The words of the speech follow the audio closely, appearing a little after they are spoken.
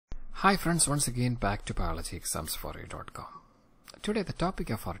Hi friends, once again back to biologyexamsforyou.com. Today the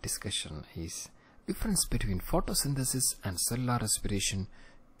topic of our discussion is difference between photosynthesis and cellular respiration,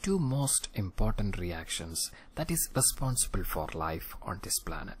 two most important reactions that is responsible for life on this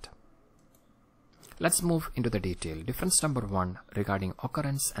planet. Let's move into the detail. Difference number 1 regarding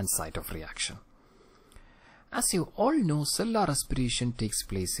occurrence and site of reaction. As you all know, cellular respiration takes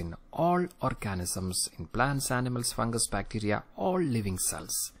place in all organisms, in plants, animals, fungus, bacteria, all living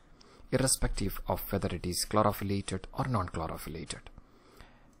cells, irrespective of whether it is chlorophyllated or non-chlorophyllated.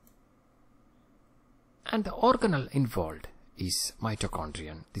 And the organelle involved is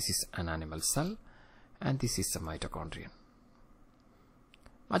mitochondrion. This is an animal cell and this is a mitochondrion.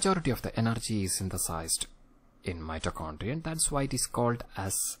 Majority of the energy is synthesized in mitochondrion. That's why it is called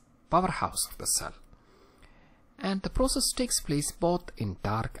as powerhouse of the cell. And the process takes place both in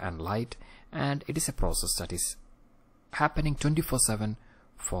dark and light, and it is a process that is happening 24/7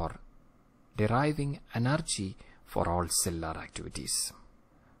 for deriving energy for all cellular activities.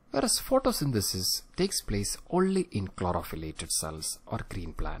 Whereas photosynthesis takes place only in chlorophyllated cells or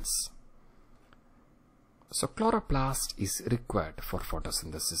green plants. So chloroplast is required for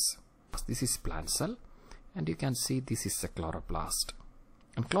photosynthesis. This is plant cell and you can see this is a chloroplast.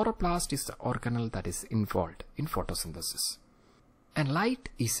 And chloroplast is the organelle that is involved in photosynthesis. And light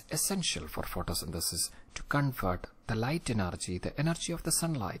is essential for photosynthesis to convert the light energy, the energy of the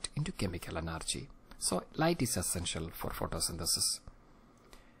sunlight, into chemical energy. So light is essential for photosynthesis.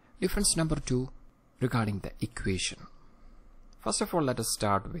 Difference number 2 regarding the equation. First of all, let us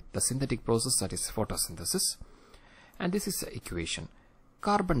start with the synthetic process, that is photosynthesis. And this is the equation.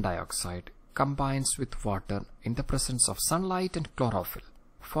 Carbon dioxide combines with water in the presence of sunlight and chlorophyll,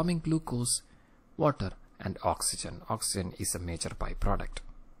 forming glucose, water and oxygen. Oxygen is a major byproduct.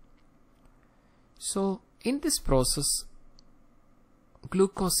 So in this process,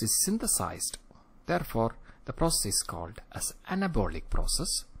 glucose is synthesized. Therefore, the process is called as anabolic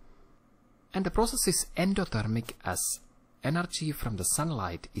process. And the process is endothermic, as energy from the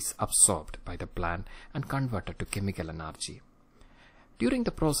sunlight is absorbed by the plant and converted to chemical energy. During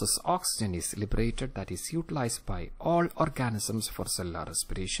the process, oxygen is liberated, that is utilized by all organisms for cellular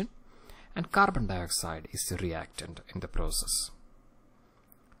respiration, and carbon dioxide is the reactant in the process.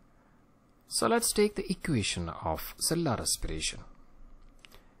 So let's take the equation of cellular respiration.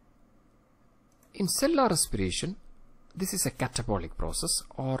 In cellular respiration, this is a catabolic process,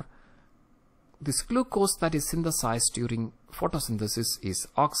 or this glucose that is synthesized during photosynthesis is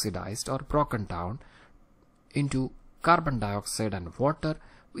oxidized or broken down into carbon dioxide and water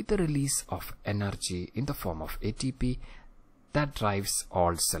with the release of energy in the form of ATP that drives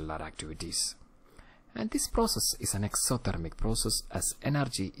all cellular activities. And this process is an exothermic process, as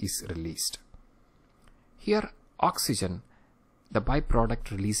energy is released. Here oxygen, the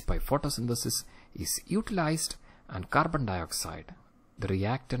byproduct released by photosynthesis, is utilized, and carbon dioxide, the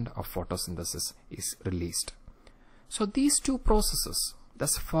reactant of photosynthesis, is released. So these two processes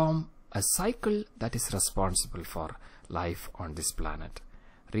thus form a cycle that is responsible for life on this planet.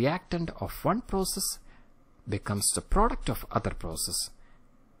 Reactant of one process becomes the product of other process,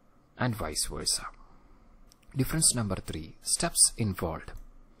 and vice versa. Difference number 3, steps involved.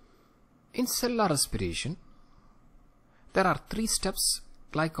 In cellular respiration, there are 3 steps: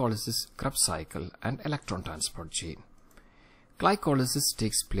 glycolysis, Krebs cycle, and electron transport chain. Glycolysis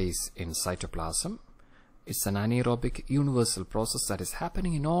takes place in cytoplasm. It's an anaerobic universal process that is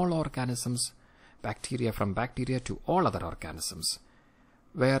happening in all organisms, bacteria from bacteria to all other organisms,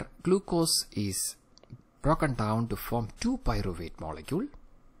 where glucose is broken down to form 2 pyruvate molecule.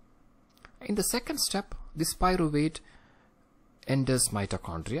 In the second step, this pyruvate enters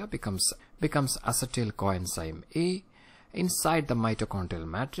mitochondria, becomes acetyl coenzyme A. Inside the mitochondrial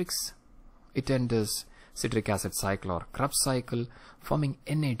matrix, it enters citric acid cycle or Krebs cycle, forming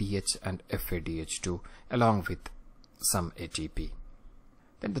NADH and FADH2 along with some ATP.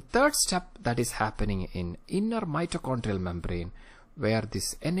 Then the third step that is happening in inner mitochondrial membrane, where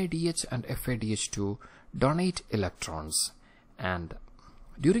this NADH and FADH2 donate electrons, and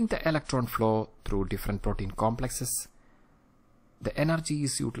during the electron flow through different protein complexes, the energy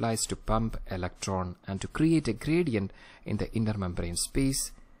is utilized to pump electron and to create a gradient in the inner membrane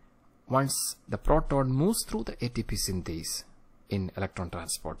space. Once the proton moves through the ATP synthase in electron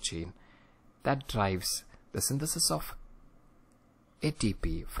transport chain, that drives the synthesis of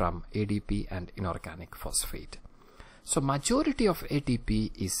ATP from ADP and inorganic phosphate. So majority of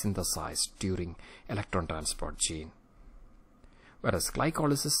ATP is synthesized during electron transport chain. Whereas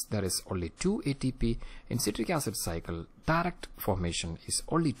glycolysis, there is only 2 ATP. In citric acid cycle, direct formation is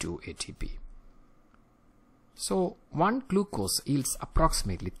only 2 ATP. So one glucose yields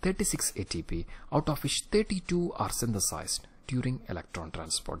approximately 36 ATP, out of which 32 are synthesized during electron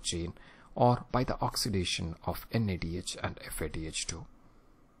transport chain or by the oxidation of NADH and FADH2.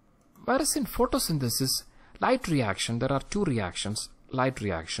 Whereas in photosynthesis, light reaction, there are two reactions, light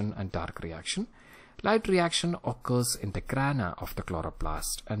reaction and dark reaction. Light reaction occurs in the grana of the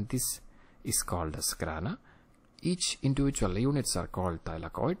chloroplast, and this is called as grana. Each individual units are called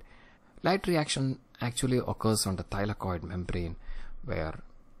thylakoid. Light reaction actually occurs on the thylakoid membrane, where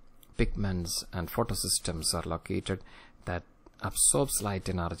pigments and photosystems are located that absorbs light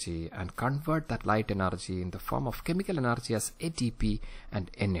energy and convert that light energy in the form of chemical energy as ATP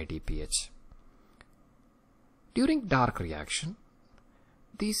and NADPH. During dark reaction,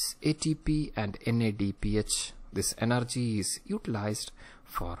 this ATP and NADPH, this energy is utilized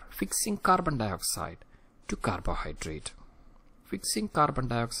for fixing carbon dioxide to carbohydrate. Fixing carbon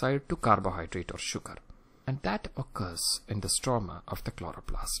dioxide to carbohydrate or sugar. And that occurs in the stroma of the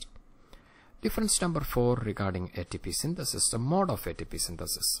chloroplast. Difference number 4 regarding ATP synthesis, the mode of ATP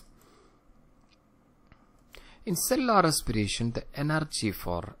synthesis. In cellular respiration, the energy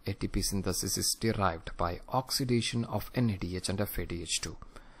for ATP synthesis is derived by oxidation of NADH and FADH2.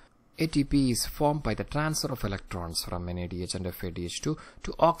 ATP is formed by the transfer of electrons from NADH and FADH2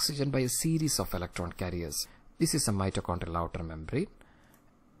 to oxygen by a series of electron carriers. This is a mitochondrial outer membrane,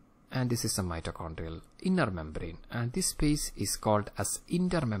 and this is a mitochondrial inner membrane, and this space is called as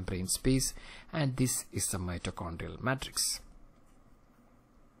intermembrane space, and this is the mitochondrial matrix.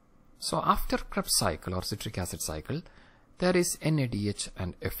 So after Krebs cycle or citric acid cycle, there is NADH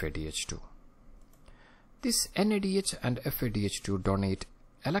and FADH2. This NADH and FADH2 donate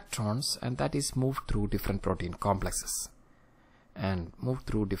electrons, and that is moved through different protein complexes and moved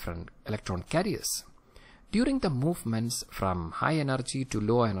through different electron carriers. During the movements from high energy to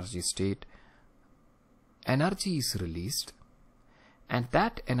low energy state, energy is released, and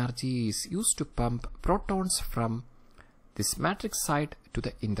that energy is used to pump protons from this matrix side to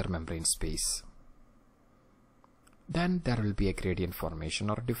the intermembrane space. Then there will be a gradient formation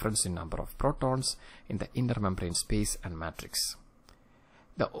or difference in number of protons in the intermembrane space and matrix.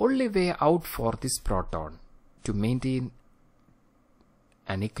 The only way out for this proton to maintain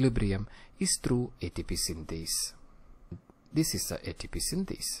an equilibrium is through ATP synthase. This is the ATP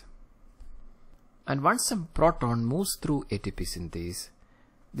synthase. And once a proton moves through ATP synthase,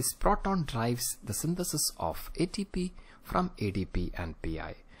 this proton drives the synthesis of ATP from ADP and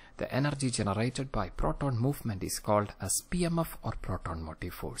PI. The energy generated by proton movement is called as PMF or proton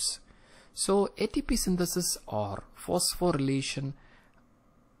motive force. So ATP synthesis or phosphorylation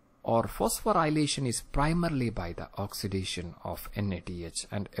or phosphorylation is primarily by the oxidation of NADH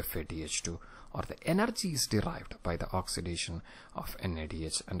and FADH2, or the energy is derived by the oxidation of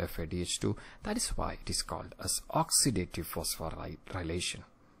NADH and FADH2. That is why it is called as oxidative phosphorylation.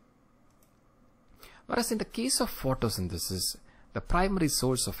 Whereas in the case of photosynthesis, the primary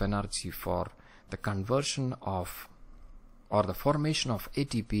source of energy for the conversion of or the formation of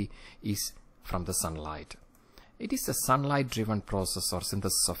ATP is from the sunlight. It is a sunlight-driven process or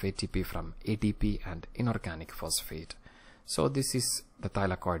synthesis of ATP from ADP and inorganic phosphate. So this is the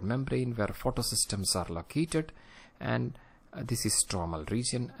thylakoid membrane where photosystems are located, and this is stromal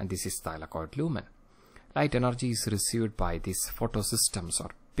region, and this is thylakoid lumen. Light energy is received by these photosystems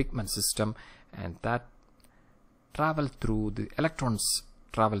or pigment system, and that electrons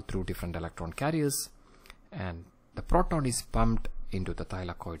travel through different electron carriers, and the proton is pumped into the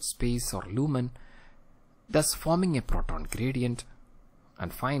thylakoid space or lumen, thus forming a proton gradient.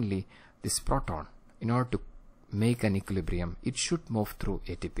 And finally, this proton, in order to make an equilibrium, it should move through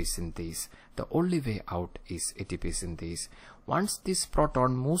ATP synthase. The only way out is ATP synthase. Once this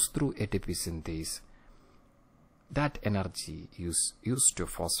proton moves through ATP synthase, that energy is used to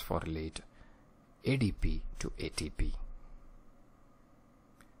phosphorylate ADP to ATP.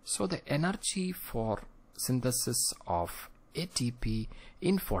 So the energy for synthesis of ATP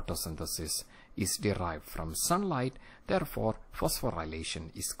in photosynthesis is derived from sunlight. Therefore, phosphorylation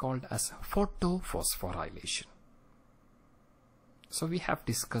is called as photophosphorylation. So we have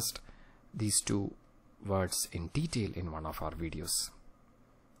discussed these two words in detail in one of our videos.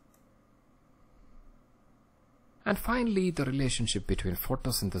 And finally, the relationship between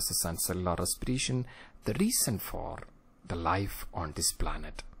photosynthesis and cellular respiration, the reason for the life on this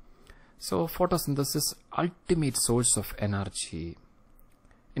planet. So photosynthesis, ultimate source of energy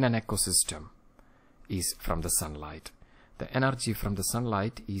in an ecosystem, is from the sunlight. The energy from the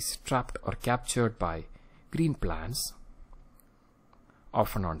sunlight is trapped or captured by green plants,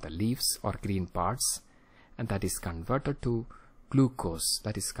 often on the leaves or green parts, and that is converted to glucose.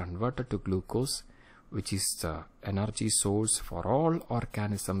 which is the energy source for all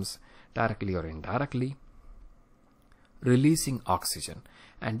organisms directly or indirectly, releasing oxygen.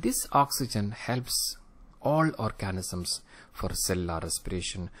 And this oxygen helps all organisms for cellular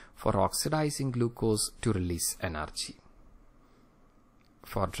respiration, for oxidizing glucose to release energy,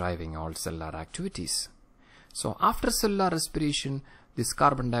 for driving all cellular activities. So after cellular respiration, this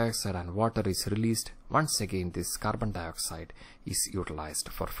carbon dioxide and water is released. Once again, this carbon dioxide is utilized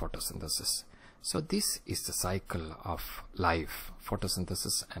for photosynthesis. So this is the cycle of life.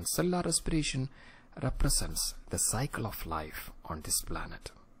 Photosynthesis and cellular respiration represents the cycle of life on this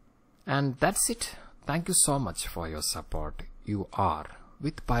planet. And that's it. Thank you so much for your support. You are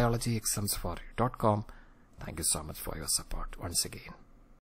with biologyexamsforyou.com. Thank you so much for your support once again.